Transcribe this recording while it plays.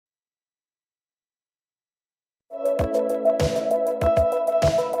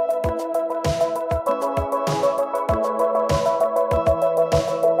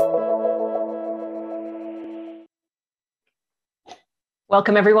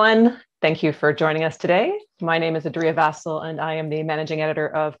Welcome, everyone. Thank you for joining us today. My name is Adria Vasil, and I am the managing editor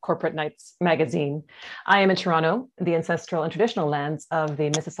of Corporate Knights magazine. I am in Toronto, the ancestral and traditional lands of the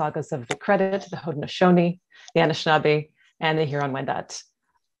Mississaugas of the Credit, the Haudenosaunee, the Anishinaabe, and the Huron-Wendat.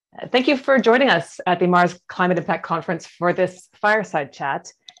 Thank you for joining us at the Mars Climate Impact Conference for this fireside chat.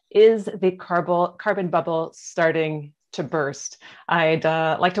 Is the carbon bubble starting to burst? I'd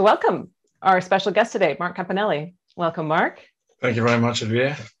like to welcome our special guest today, Mark Campanale. Welcome, Mark. Thank you very much,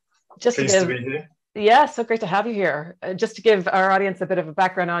 Adria. Pleased to be here. Yeah, so great to have you here. Just to give our audience a bit of a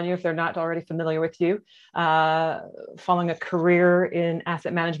background on you, if they're not already familiar with you, following a career in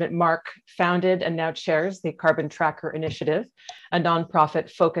asset management, Mark founded and now chairs the Carbon Tracker Initiative, a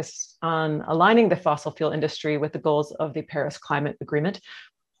nonprofit focused on aligning the fossil fuel industry with the goals of the Paris Climate Agreement.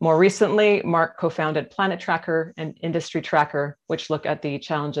 More recently, Mark co-founded Planet Tracker and Industry Tracker, which look at the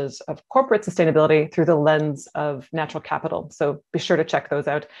challenges of corporate sustainability through the lens of natural capital. So be sure to check those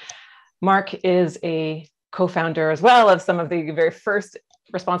out. Mark is a co-founder as well of some of the very first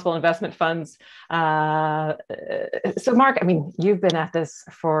responsible investment funds. So Mark, I mean, you've been at this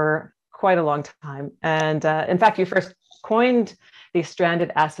for quite a long time. And in fact, you first coined the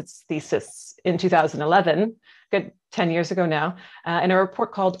stranded assets thesis in 2011, good 10 years ago now, in a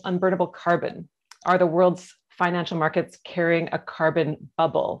report called Unburnable Carbon. Are the world's financial markets carrying a carbon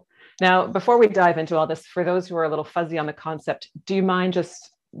bubble? Now, before we dive into all this, for those who are a little fuzzy on the concept, do you mind just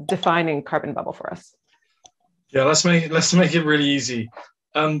defining carbon bubble for us? Yeah, let's make it really easy.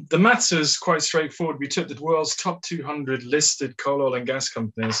 The maths is quite straightforward. We took the world's top 200 listed coal, oil, and gas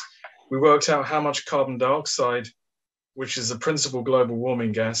companies. We worked out how much carbon dioxide, which is the principal global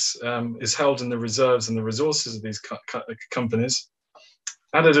warming gas, is held in the reserves and the resources of these companies,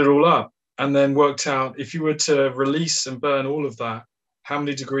 added it all up, and then worked out if you were to release and burn all of that, how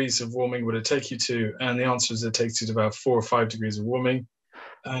many degrees of warming would it take you to? And the answer is it takes you to about 4 or 5 degrees of warming.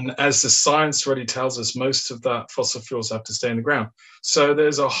 And as the science already tells us, most of that fossil fuels have to stay in the ground. So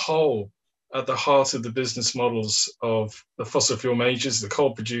there's a hole at the heart of the business models of the fossil fuel majors, the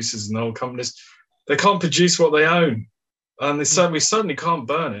coal producers and the oil companies. They can't produce what they own. And we certainly can't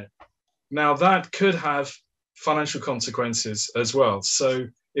burn it. Now, that could have financial consequences as well. So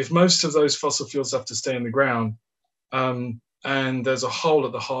if most of those fossil fuels have to stay in the ground, and there's a hole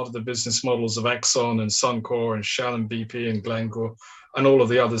at the heart of the business models of Exxon and Suncor and Shell and BP and Glencore and all of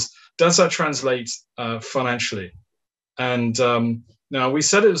the others, does that translate financially? And now we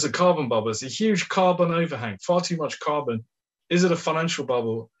said it was a carbon bubble. It's a huge carbon overhang, far too much carbon. Is it a financial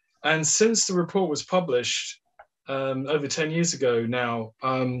bubble? And since the report was published, over 10 years ago now,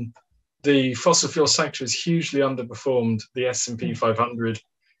 the fossil fuel sector has hugely underperformed the S&P 500.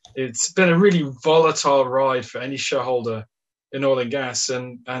 It's been a really volatile ride for any shareholder in oil and gas,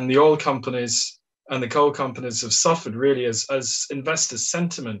 and the oil companies and the coal companies have suffered really as investor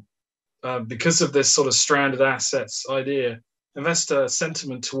sentiment because of this sort of stranded assets idea. Investor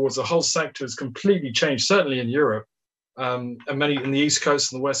sentiment towards the whole sector has completely changed, certainly in Europe, and many in the East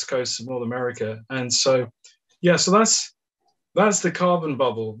Coast and the West Coast of North America. And so, yeah, so that's the carbon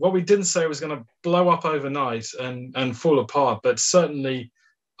bubble. What we didn't say was going to blow up overnight and fall apart, but certainly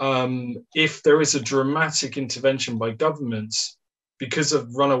if there is a dramatic intervention by governments because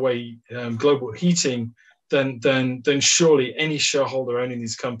of runaway global heating, then surely any shareholder owning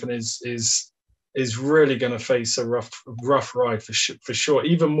these companies is really going to face a rough ride for sure,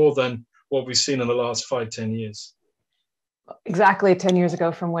 even more than what we've seen in the last 5-10 years. Exactly 10 years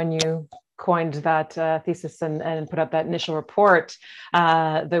ago from when you coined that thesis and put out that initial report.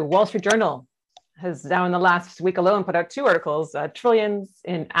 The Wall Street Journal has now in the last week alone put out 2 articles, trillions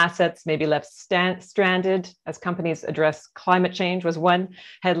in assets may be left stranded as companies address climate change was one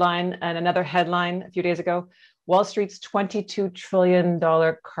headline, and another headline a few days ago, Wall Street's $22 trillion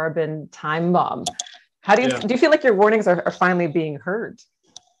carbon time bomb. How do you feel like your warnings are finally being heard?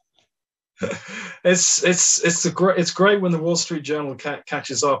 It's great when the Wall Street Journal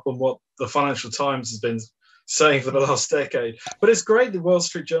catches up on what the Financial Times has been saying for the last decade. But it's great the Wall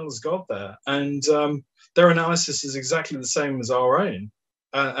Street Journal's got there, and their analysis is exactly the same as our own.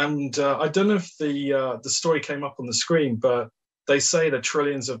 I don't know if the story came up on the screen, but they say that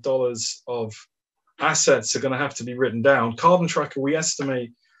trillions of dollars of assets are going to have to be written down. Carbon Tracker, we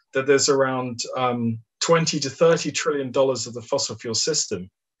estimate that there's around 20 to 30 trillion dollars of the fossil fuel system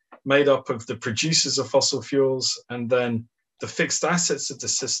made up of the producers of fossil fuels and then the fixed assets of the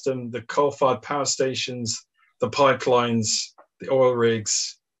system, the coal-fired power stations, the pipelines, the oil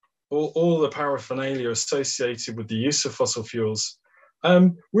rigs, all the paraphernalia associated with the use of fossil fuels.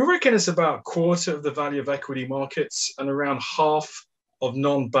 We reckon it's about a quarter of the value of equity markets, and around half of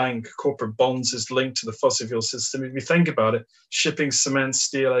non-bank corporate bonds is linked to the fossil fuel system. If you think about it, shipping, cement,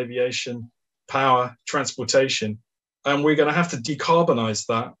 steel, aviation, power, transportation, and we're going to have to decarbonize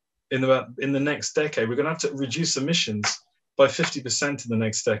that in the next decade. We're going to have to reduce emissions by 50% in the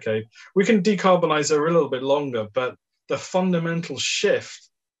next decade. We can decarbonize over a little bit longer, but the fundamental shift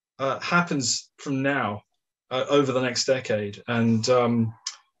happens from now over the next decade. And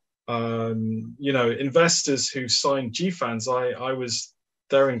investors who signed GFANZ, I was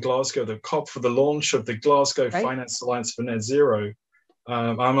there in Glasgow, the COP for the launch of the Glasgow Finance Alliance for Net Zero.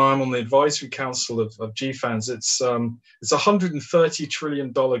 I'm on the advisory council of GFANZ. It's a $130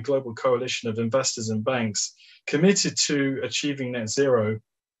 trillion global coalition of investors and banks committed to achieving net zero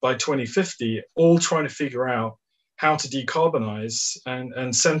by 2050, all trying to figure out how to decarbonize.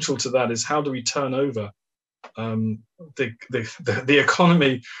 And central to that is, how do we turn over the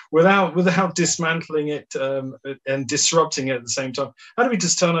economy without dismantling it and disrupting it at the same time? How do we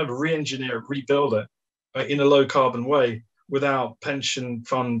just turn over, re-engineer it, rebuild it in a low carbon way without pension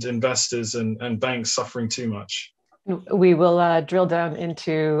fund investors and banks suffering too much? We will drill down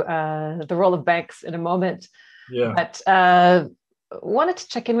into the role of banks in a moment. Yeah. But wanted to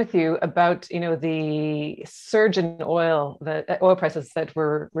check in with you about, the surge in oil prices that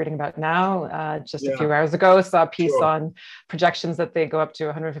we're reading about now. Just a few hours ago, saw a piece on projections that they go up to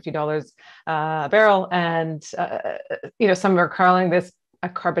 $150 a barrel. And, some are calling this a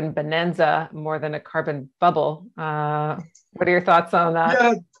carbon bonanza more than a carbon bubble. What are your thoughts on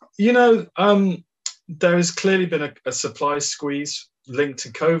that? Yeah, there has clearly been a supply squeeze linked to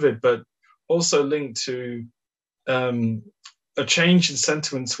COVID, but also linked to a change in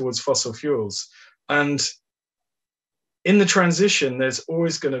sentiment towards fossil fuels. And in the transition, there's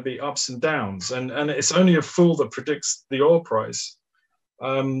always going to be ups and downs. And it's only a fool that predicts the oil price.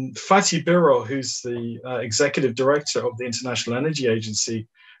 Fatih Birol, who's the executive director of the International Energy Agency,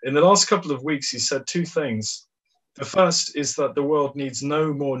 in the last couple of weeks, he said two things. The first is that the world needs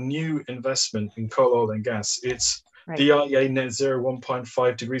no more new investment in coal, oil, and gas. It's the IEA net zero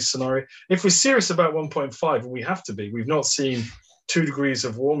 1.5 degree scenario. If we're serious about 1.5, and we have to be, we've not seen 2 degrees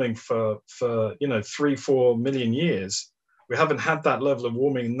of warming for 3-4 million years. We haven't had that level of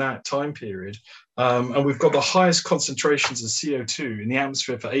warming in that time period. And we've got the highest concentrations of CO2 in the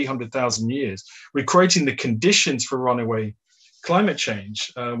atmosphere for 800,000 years. We're creating the conditions for runaway climate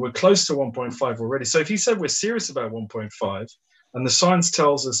change. We're close to 1.5 already. So if you said we're serious about 1.5, and the science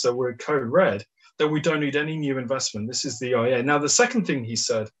tells us that we're code red, then we don't need any new investment. This is the IEA. Now, the second thing he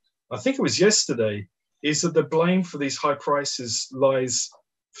said, I think it was yesterday, is that the blame for these high prices lies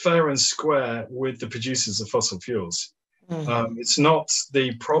fair and square with the producers of fossil fuels. It's not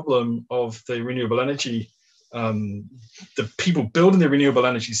the problem of the renewable energy, the people building the renewable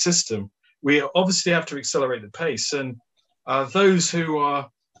energy system. We obviously have to accelerate the pace. And those who are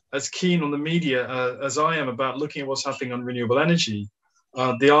as keen on the media as I am about looking at what's happening on renewable energy,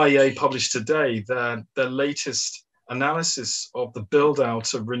 the IEA published today their latest analysis of the build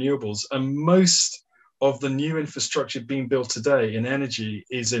out of renewables, and most of the new infrastructure being built today in energy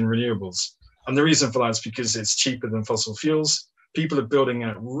is in renewables. And the reason for that is because it's cheaper than fossil fuels. People are building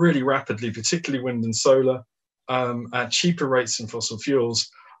out really rapidly, particularly wind and solar, at cheaper rates than fossil fuels.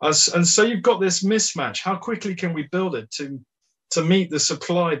 And so you've got this mismatch. How quickly can we build it to meet the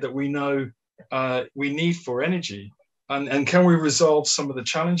supply that we know we need for energy? And can we resolve some of the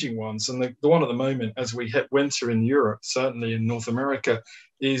challenging ones? And the one at the moment, as we hit winter in Europe, certainly in North America,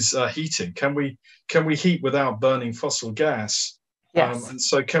 is heating. Can we heat without burning fossil gas? Yes. And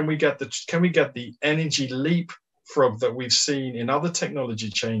so can we get the energy leapfrog that we've seen in other technology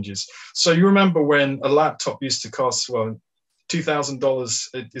changes? So you remember when a laptop used to cost, $2,000,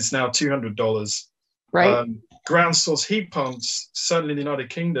 it's now $200. Right. Ground source heat pumps, certainly in the United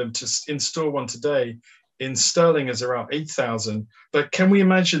Kingdom, to install one today in sterling is around 8,000. But can we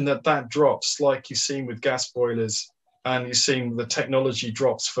imagine that drops like you've seen with gas boilers, and you're seeing the technology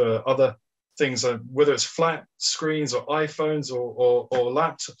drops for other things, whether it's flat screens or iPhones or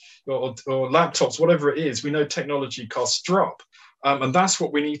laptops, whatever it is, we know technology costs drop. And that's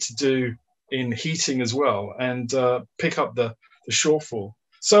what we need to do in heating as well, and pick up the shortfall.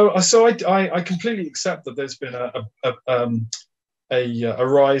 So I completely accept that there's been a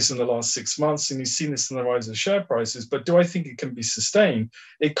rise in the last 6 months, and you've seen this in the rise of share prices. But do I think it can be sustained?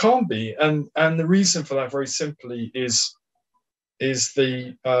 It can't be, and the reason for that very simply is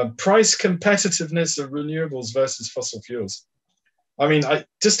the price competitiveness of renewables versus fossil fuels. I mean,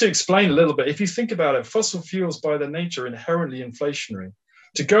 just to explain a little bit, if you think about it, fossil fuels by their nature are inherently inflationary.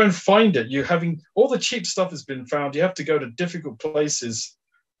 to go and find it, you having all the cheap stuff has been found. You have to go to difficult places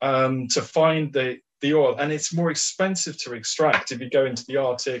to find the oil, and it's more expensive to extract if you go into the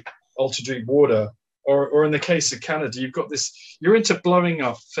Arctic, ultra deep water, or in the case of Canada, you've got this. You're into blowing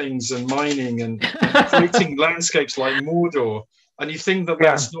up things and mining and creating landscapes like Mordor, and you think that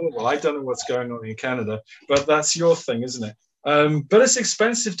that's normal. I don't know what's going on in Canada, but that's your thing, isn't it? But it's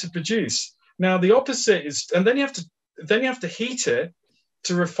expensive to produce. Now the opposite is, and then you have to heat it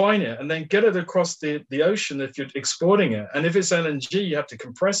to refine it and then get it across the ocean if you're exporting it. And if it's LNG, you have to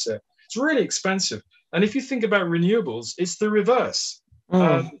compress it. It's really expensive. And if you think about renewables, it's the reverse.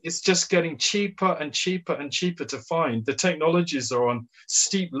 It's just getting cheaper and cheaper and cheaper to find. The technologies are on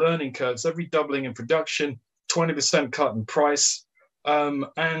steep learning curves, every doubling in production, 20% cut in price.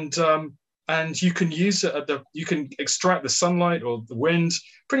 And you can use it you can extract the sunlight or the wind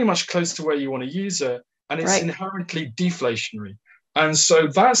pretty much close to where you want to use it. And it's inherently deflationary. And so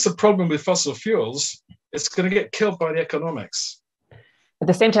that's the problem with fossil fuels. It's going to get killed by the economics. At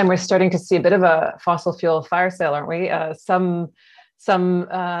the same time, we're starting to see a bit of a fossil fuel fire sale, aren't we? Some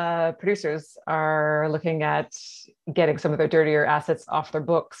producers are looking at getting some of their dirtier assets off their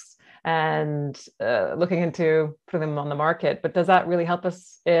books and looking into putting them on the market. But does that really help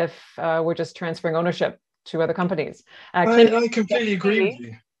us if we're just transferring ownership to other companies? I completely agree with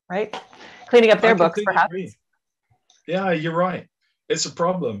you. Right? Cleaning up their books, perhaps. Agree. Yeah, you're right. It's a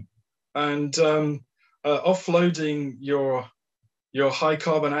problem. And offloading your high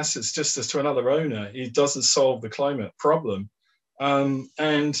carbon assets just as to another owner, it doesn't solve the climate problem.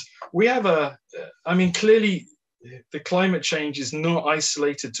 And we have clearly the climate change is not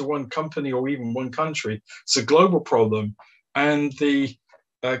isolated to one company or even one country. It's a global problem. And the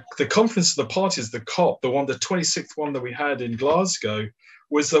Conference of the Parties, the COP, the 26th one that we had in Glasgow,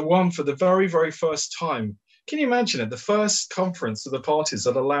 was the one for the very, very first time. Can you imagine it? The first conference of the parties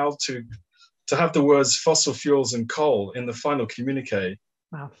that allowed to have the words fossil fuels and coal in the final communique.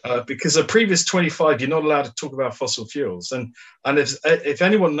 Wow. Because the previous 25, you're not allowed to talk about fossil fuels. And if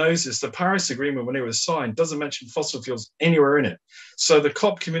anyone knows this, the Paris Agreement, when it was signed, doesn't mention fossil fuels anywhere in it. So the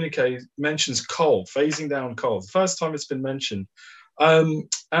COP communique mentions coal, phasing down coal. The first time it's been mentioned.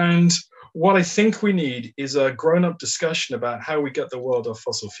 And what I think we need is a grown-up discussion about how we get the world off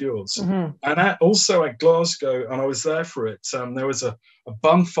fossil fuels. Mm-hmm. And also at Glasgow, and I was there for it, there was a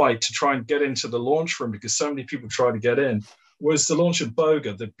bum fight to try and get into the launch room because so many people tried to get in, was the launch of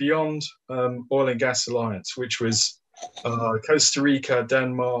BOGA, the Beyond Oil and Gas Alliance, which was Costa Rica,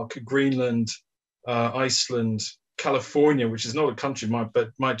 Denmark, Greenland, Iceland, California, which is not a country,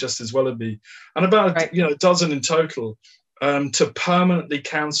 but might just as well be, and about a dozen in total, to permanently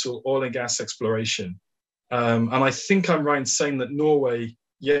cancel oil and gas exploration. And I think I'm right in saying that Norway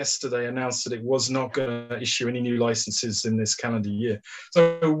yesterday announced that it was not going to issue any new licenses in this calendar year.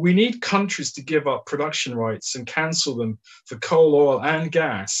 So we need countries to give up production rights and cancel them for coal, oil, and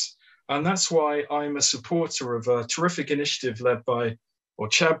gas. And that's why I'm a supporter of a terrific initiative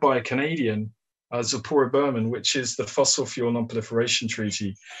chaired by a Canadian, Zipporah Berman, which is the Fossil Fuel Non-Proliferation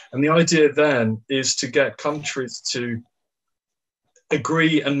Treaty. And the idea then is to get countries to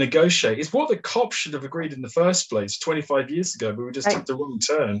agree and negotiate. It's what the COP should have agreed in the first place 25 years ago, but we just took the wrong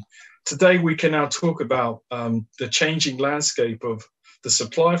turn. Today, we can now talk about the changing landscape of the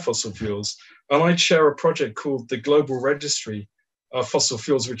supply of fossil fuels. And I chair a project called the Global Registry of Fossil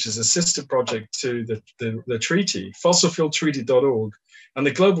Fuels, which is a sister project to the treaty, fossilfueltreaty.org. And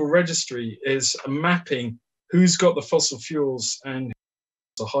the Global Registry is mapping who's got the fossil fuels and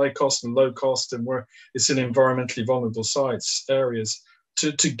the high cost and low cost, and where it's in environmentally vulnerable areas,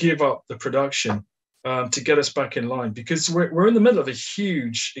 to give up the production to get us back in line, because we're in the middle of a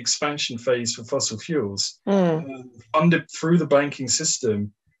huge expansion phase for fossil fuels, funded through the banking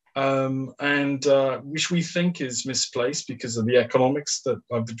system, and which we think is misplaced because of the economics that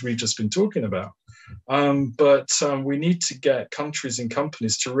we've just been talking about. But we need to get countries and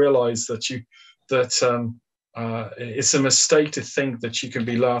companies to realize that it's a mistake to think that you can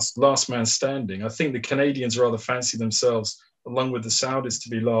be last man standing. I think the Canadians rather fancy themselves, along with the Saudis, to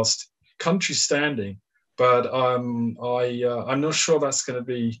be last country standing. But I'm not sure that's going to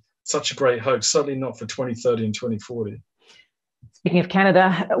be such a great hope, certainly not for 2030 and 2040. Speaking of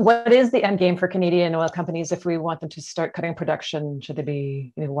Canada, what is the end game for Canadian oil companies if we want them to start cutting production? Should they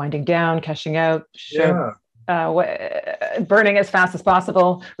be winding down, cashing out? Burning as fast as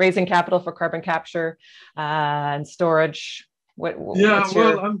possible, raising capital for carbon capture and storage? What's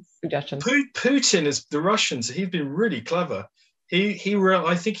your suggestions? Putin is the Russians. He's been really clever.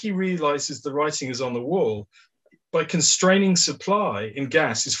 I think he realizes the writing is on the wall. By constraining supply in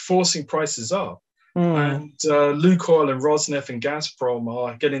gas, is forcing prices up. Mm. And Lukoil and Rosneft and Gazprom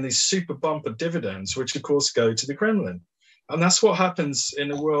are getting these super bumper dividends, which of course go to the Kremlin. And that's what happens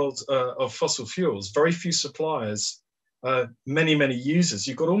in a world of fossil fuels. Very few suppliers, many, many users.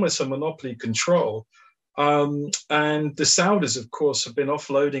 You've got almost a monopoly control. And the Saudis, of course, have been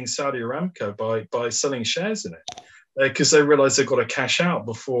offloading Saudi Aramco by selling shares in it because they realize they've got to cash out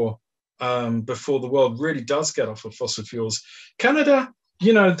before the world really does get off of fossil fuels. Canada,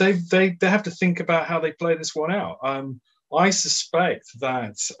 they have to think about how they play this one out. I suspect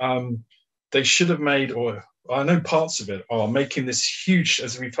that they should have made, or I know parts of it are making this huge,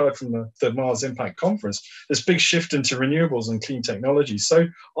 as we've heard from the Mars Impact Conference, this big shift into renewables and clean technology. So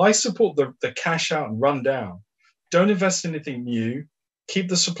I support the cash out and run down. Don't invest in anything new. Keep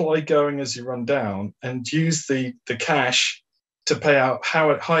the supply going as you run down, and use the cash to pay out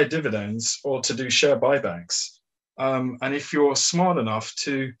higher dividends or to do share buybacks. And if you're smart enough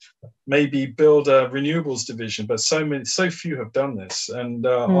to maybe build a renewables division, but so few have done this, and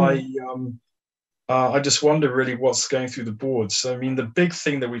I just wonder really what's going through the boards. I mean, the big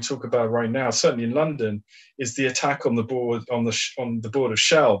thing that we talk about right now, certainly in London, is the attack on the board of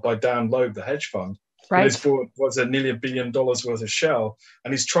Shell by Dan Loeb, the hedge fund. Right. His board was nearly $1 billion worth of Shell,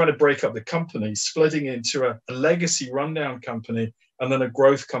 and he's trying to break up the company, splitting it into a legacy rundown company and then a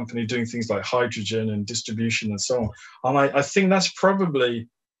growth company doing things like hydrogen and distribution and so on. And I think that's probably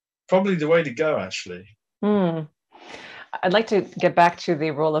the way to go, actually. I'd like to get back to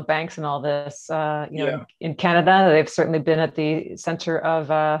the role of banks in all this. In Canada, they've certainly been at the center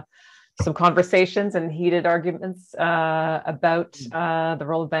of some conversations and heated arguments about the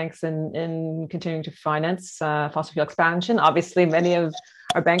role of banks in continuing to finance fossil fuel expansion. Obviously, many of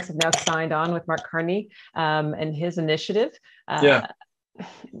our banks have now signed on with Mark Carney and his initiative.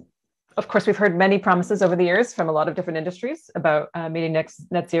 Of course, we've heard many promises over the years from a lot of different industries about meeting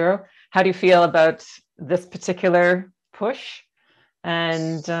net zero. How do you feel about this particular push?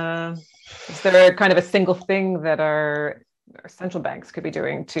 And is there kind of a single thing that our central banks could be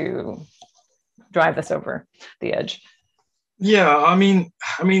doing to drive this over the edge? Yeah, I mean,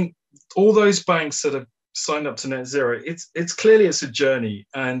 all those banks that have signed up to net zero, it's clearly a journey,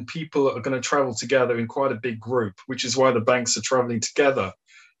 and people are going to travel together in quite a big group, which is why the banks are traveling together.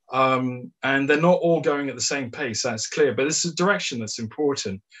 And they're not all going at the same pace, that's clear, but it's a direction that's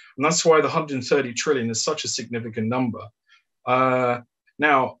important. And that's why the 130 trillion is such a significant number.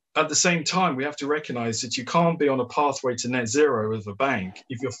 Now, at the same time, we have to recognize that you can't be on a pathway to net zero with a bank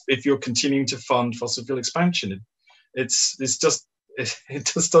if you're continuing to fund fossil fuel expansion. It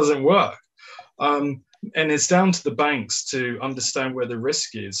just doesn't work. And it's down to the banks to understand where the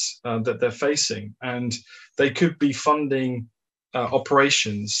risk is that they're facing, and they could be funding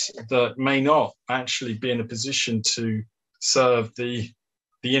operations that may not actually be in a position to serve the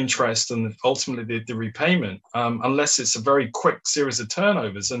interest and ultimately the repayment, unless it's a very quick series of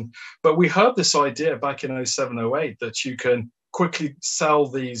turnovers. But we heard this idea back in 07, 08 that you can quickly sell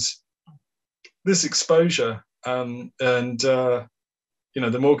this exposure and the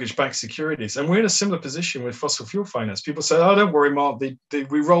mortgage-backed securities. And we're in a similar position with fossil fuel finance. People say, oh, don't worry, Mark,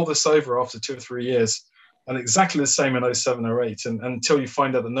 we roll this over after 2 or 3 years. And exactly the same in 07 or 08, and until you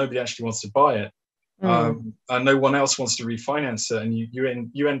find out that nobody actually wants to buy it, and no one else wants to refinance it, and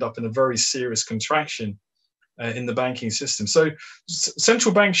you end up in a very serious contraction in the banking system. So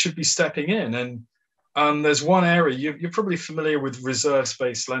central banks should be stepping in, and there's one area you're probably familiar with,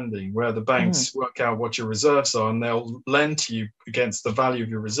 reserves-based lending, where the banks work out what your reserves are, and they'll lend to you against the value of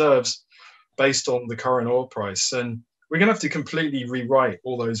your reserves based on the current oil price. And we're going to have to completely rewrite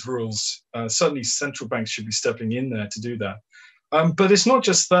all those rules. Certainly, central banks should be stepping in there to do that. But it's not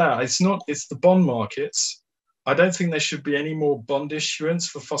just that. It's the bond markets. I don't think there should be any more bond issuance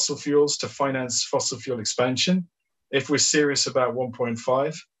for fossil fuels to finance fossil fuel expansion if we're serious about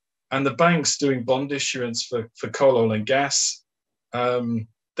 1.5. And the banks doing bond issuance for coal, oil, and gas, they're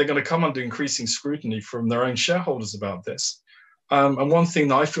going to come under increasing scrutiny from their own shareholders about this. And one thing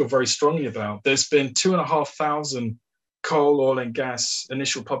that I feel very strongly about, there's been 2,500 coal, oil, and gas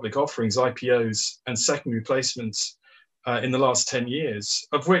initial public offerings, IPOs, and secondary placements in the last 10 years,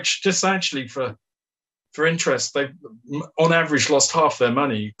 of which, just actually for interest, they've on average lost half their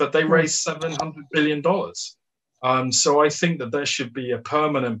money, but they raised $700 billion. So I think that there should be a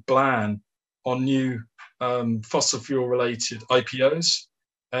permanent ban on new fossil fuel related IPOs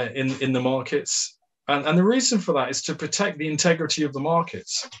in the markets. And the reason for that is to protect the integrity of the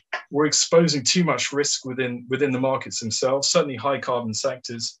markets. We're exposing too much risk within the markets themselves, certainly high carbon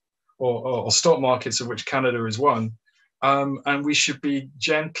sectors or stock markets, of which Canada is one. And we should be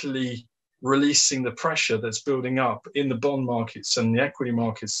gently releasing the pressure that's building up in the bond markets and the equity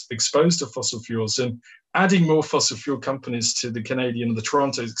markets exposed to fossil fuels, and adding more fossil fuel companies to the Canadian and the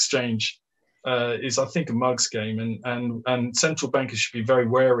Toronto exchange is, I think, a mug's game, and central bankers should be very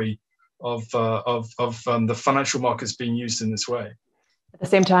wary of the financial markets being used in this way. At the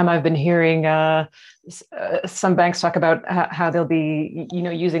same time, I've been hearing some banks talk about how they'll be,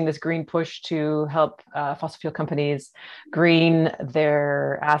 using this green push to help fossil fuel companies green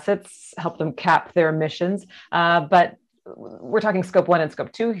their assets, help them cap their emissions. But we're talking scope 1 and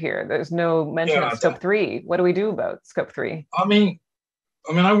scope 2 here. There's no mention of scope 3. What do we do about scope 3? I mean,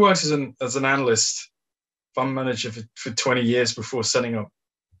 I worked as an analyst, fund manager for 20 years before setting up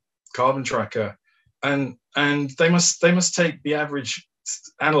Carbon Tracker, and they must take the average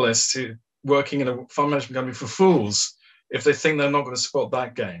analysts who working in a fund management company for fools if they think they're not going to spot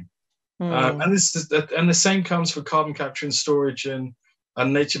that game. And the same comes for carbon capture and storage and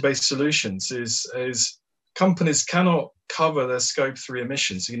nature-based solutions. Is companies cannot cover their scope 3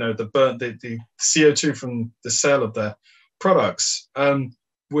 emissions. The CO2 from the sale of their products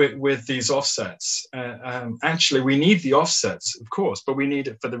with these offsets. Actually, we need the offsets, of course, but we need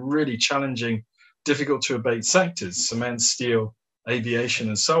it for the really challenging, difficult to abate sectors: cement, steel, aviation,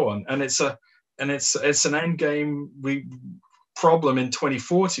 and so on. And it's an end game problem in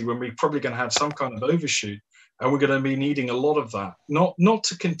 2040, when we're probably going to have some kind of overshoot, and we're going to be needing a lot of that. Not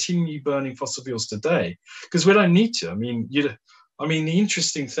to continue burning fossil fuels today, because we don't need to. I mean, the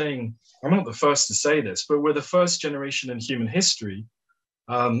interesting thing, I'm not the first to say this, but we're the first generation in human history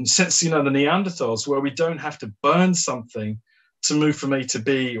since the Neanderthals, where we don't have to burn something to move from A to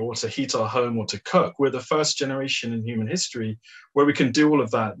B, or to heat our home, or to cook. We're the first generation in human history where we can do all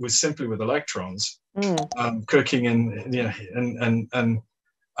of that simply with electrons, cooking and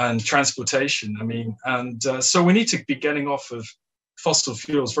transportation. So we need to be getting off of fossil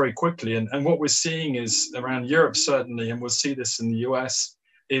fuels very quickly. And what we're seeing is around Europe, certainly, and we'll see this in the US,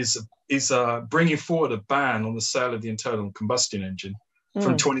 is bringing forward a ban on the sale of the internal combustion engine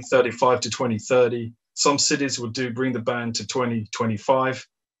from 2035 to 2030. Some cities will bring the ban to 2025.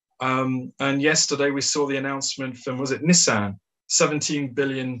 And yesterday we saw the announcement from, was it Nissan, $17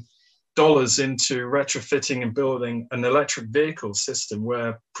 billion into retrofitting and building an electric vehicle system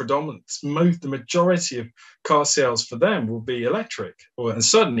where the majority of car sales for them will be electric, and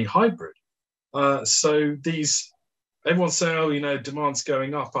certainly hybrid. So everyone's saying, demand's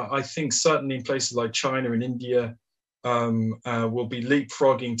going up. I think certainly in places like China and India, will be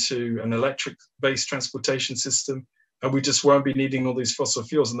leapfrogging to an electric-based transportation system, and we just won't be needing all these fossil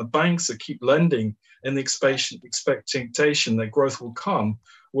fuels. And the banks that keep lending in the expectation that growth will come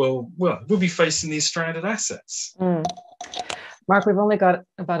we'll be facing these stranded assets. Mark, we've only got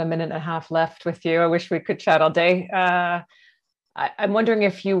about a minute and a half left with you. I wish we could chat all day. I'm wondering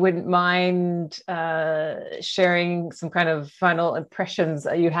if you wouldn't mind sharing some kind of final impressions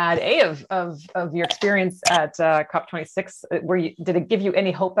you had of your experience at COP26. Did it give you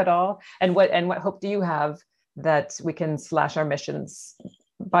any hope at all? And what hope do you have that we can slash our emissions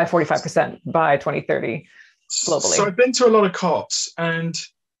by 45% by 2030 globally? So I've been to a lot of COPs, and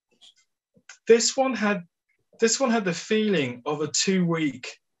this one had the feeling of a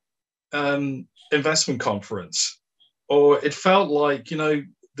 2-week investment conference. Or it felt like, the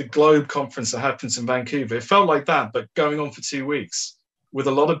Globe conference that happens in Vancouver. It felt like that, but going on for 2 weeks with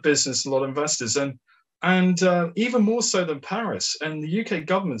a lot of business, a lot of investors, and even more so than Paris. And the UK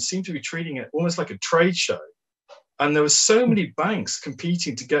government seemed to be treating it almost like a trade show. And there were so many banks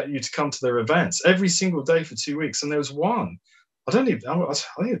competing to get you to come to their events every single day for 2 weeks. And there was one, I think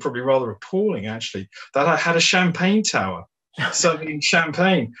it's probably rather appalling, actually, that I had a champagne tower. Serving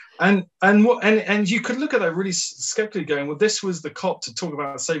champagne, and you could look at that really skeptically, going, well, this was the COP to talk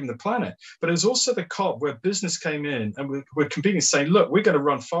about saving the planet, but it was also the COP where business came in and we're competing, saying, look, we're going to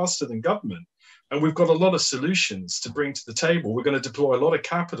run faster than government, and we've got a lot of solutions to bring to the table. We're going to deploy a lot of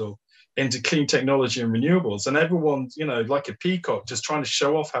capital into clean technology and renewables, and everyone, like a peacock, just trying to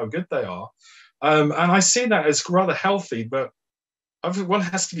show off how good they are. And I see that as rather healthy, but everyone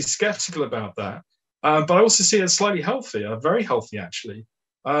has to be skeptical about that. But I also see it as slightly healthier, very healthy actually,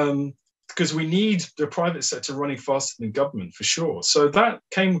 because we need the private sector running faster than government for sure. So that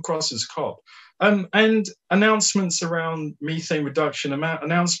came across as COP. And announcements around methane reduction,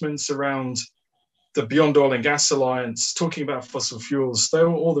 announcements around the Beyond Oil and Gas Alliance, talking about fossil fuels, they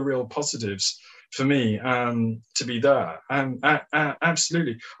were all the real positives for me to be there.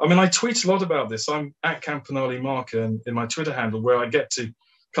 Absolutely. I tweet a lot about this. I'm at Campanale Mark in my Twitter handle, where I get to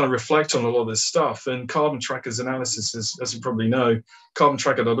kind of reflect on a lot of this stuff. And Carbon Tracker's analysis is, as you probably know,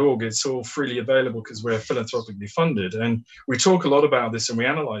 carbontracker.org, it's all freely available because we're philanthropically funded. And we talk a lot about this and we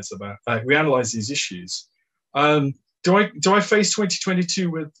analyze these issues. Do I face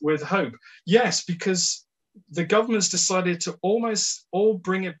 2022 with hope? Yes, because the government's decided to almost all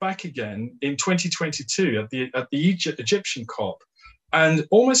bring it back again in 2022 at the Egyptian COP, and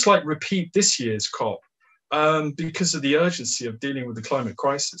almost like repeat this year's COP. Because of the urgency of dealing with the climate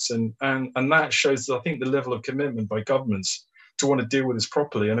crisis. And that shows, I think, the level of commitment by governments to want to deal with this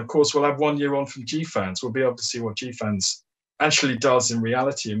properly. And of course, we'll have 1 year on from GFANZ. We'll be able to see what GFANZ actually does in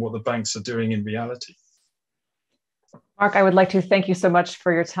reality and what the banks are doing in reality. Mark, I would like to thank you so much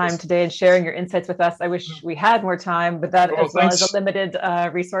for your time today and sharing your insights with us. I wish we had more time, but that as well is a limited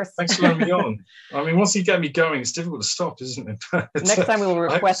resource. Thanks for letting me on. I mean, once you get me going, it's difficult to stop, isn't it? Next time we will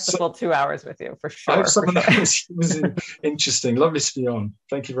request the full 2 hours with you, for sure. I hope some of that was interesting. Lovely to be on.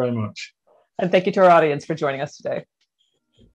 Thank you very much. And thank you to our audience for joining us today.